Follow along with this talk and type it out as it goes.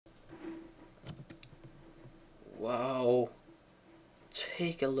Wow,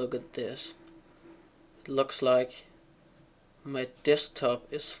 take a look at this. It looks like my desktop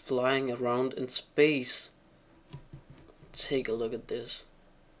is flying around in space. Take a look at this.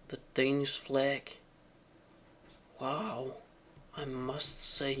 The Danish flag. Wow, I must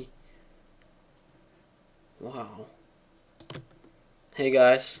say. Wow. Hey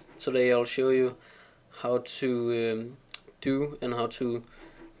guys, today I'll show you how to do and how to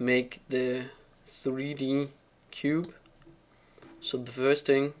make the 3D cube. So the first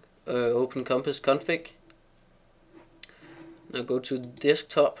thing, open Compiz config. Now go to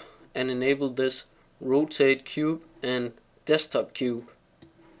desktop and enable this rotate cube and desktop cube.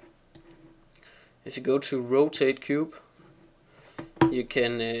 If you go to rotate cube, you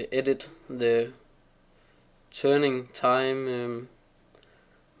can edit the turning time,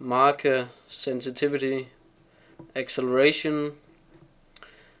 marker sensitivity, acceleration,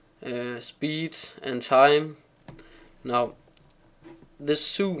 speed and time. Now this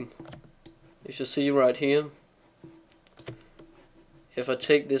zoom, you should see right here, if I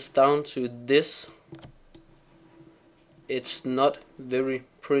take this down to this, it's not very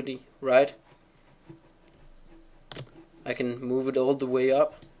pretty, right? I can move it all the way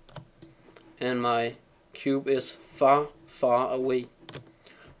up and my cube is far away,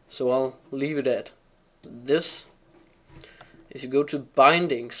 so I'll leave it at this. If you go to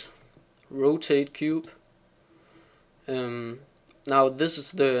bindings, rotate cube, now this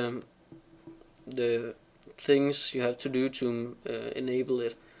is the things you have to do to enable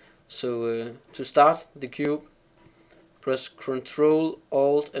it. So to start the cube, press Ctrl,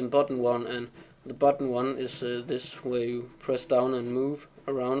 Alt and button 1, and the button 1 is this, where you press down and move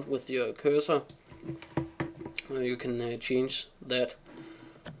around with your cursor. You can change that,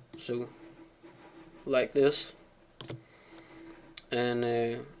 so like this. And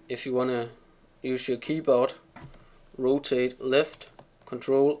if you wanna use your keyboard, rotate left,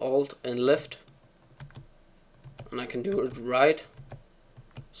 Control, Alt and left, and I can do it right.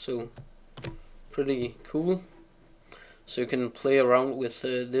 So pretty cool. So you can play around with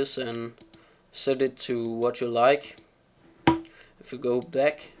this and set it to what you like. If you go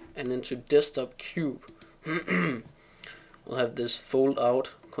back and into desktop cube, we'll have this fold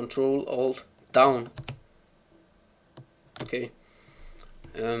out, Control Alt down. Okay.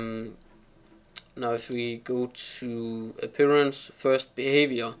 Now if we go to appearance, first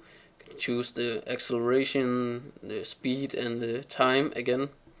behavior, you can choose the acceleration, the speed and the time again.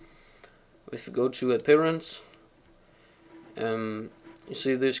 If you go to appearance, you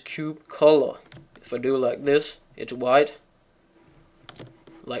see this cube color. If I do like this, it's white,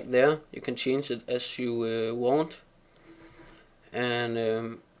 like there. You can change it as you want.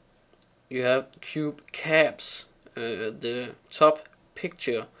 And you have cube caps, the top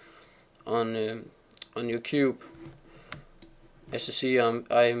picture on your cube. As you see, I'm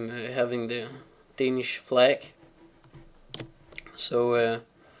having the Danish flag. So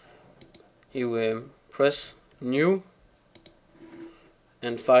you press new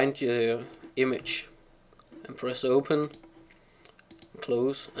and find your image and press open,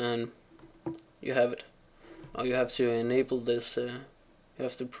 close, and you have it. Now you have to enable this, you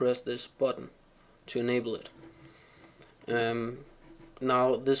have to press this button to enable it.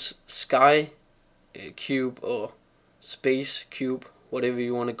 Now this sky cube or space cube, whatever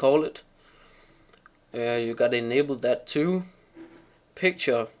you want to call it, you gotta enable that too.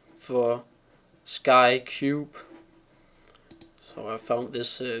 Picture for sky cube. So I found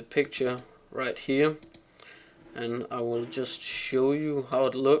this picture right here, and I will just show you how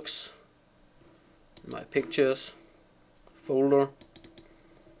it looks. My pictures folder.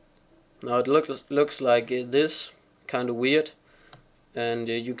 Now it looks like this, kind of weird, and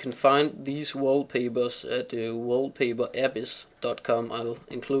you can find these wallpapers at wallpaperabyss.com. I'll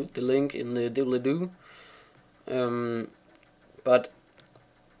include the link in the doobly-doo. But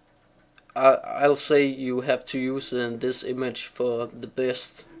I'll say you have to use this image for the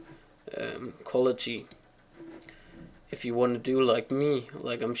best quality. If you want to do like me,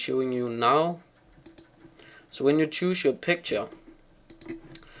 like I'm showing you now. So when you choose your picture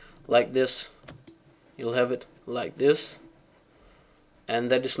like this, you'll have it like this, and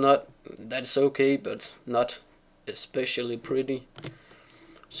that's okay, but not especially pretty.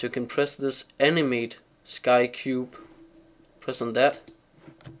 So you can press this animate sky cube, press on that,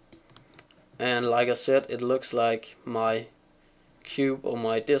 and like I said, it looks like my cube or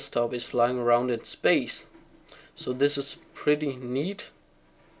my desktop is flying around in space. So this is pretty neat.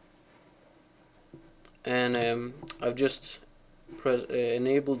 And I've just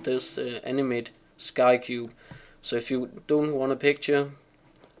enabled this animate sky cube. So if you don't want a picture,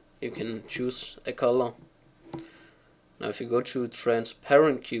 you can choose a color. Now if you go to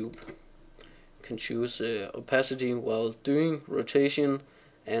transparent cube, you can choose opacity while doing rotation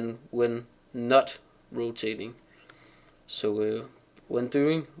and when not rotating. So when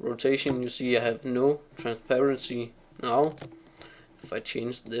doing rotation, you see I have no transparency now. If I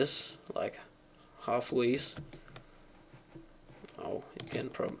change this like halfways, oh, you can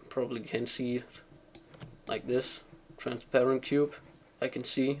probably can't see it like this. Transparent cube, I can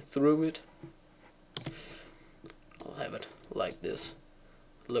see through it. I'll have it like this.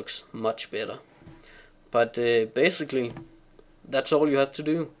 Looks much better. But basically, that's all you have to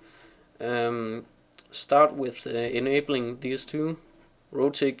do. Start with enabling these two,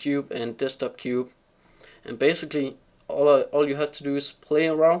 rotate cube and desktop cube, and basically all you have to do is play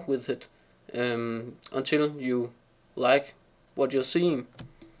around with it until you like what you're seeing.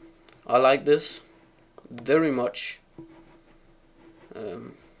 I like this very much.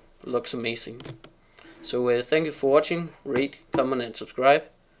 Looks amazing. So thank you for watching. Rate, comment and subscribe.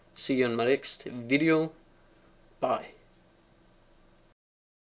 See you in my next video. Bye.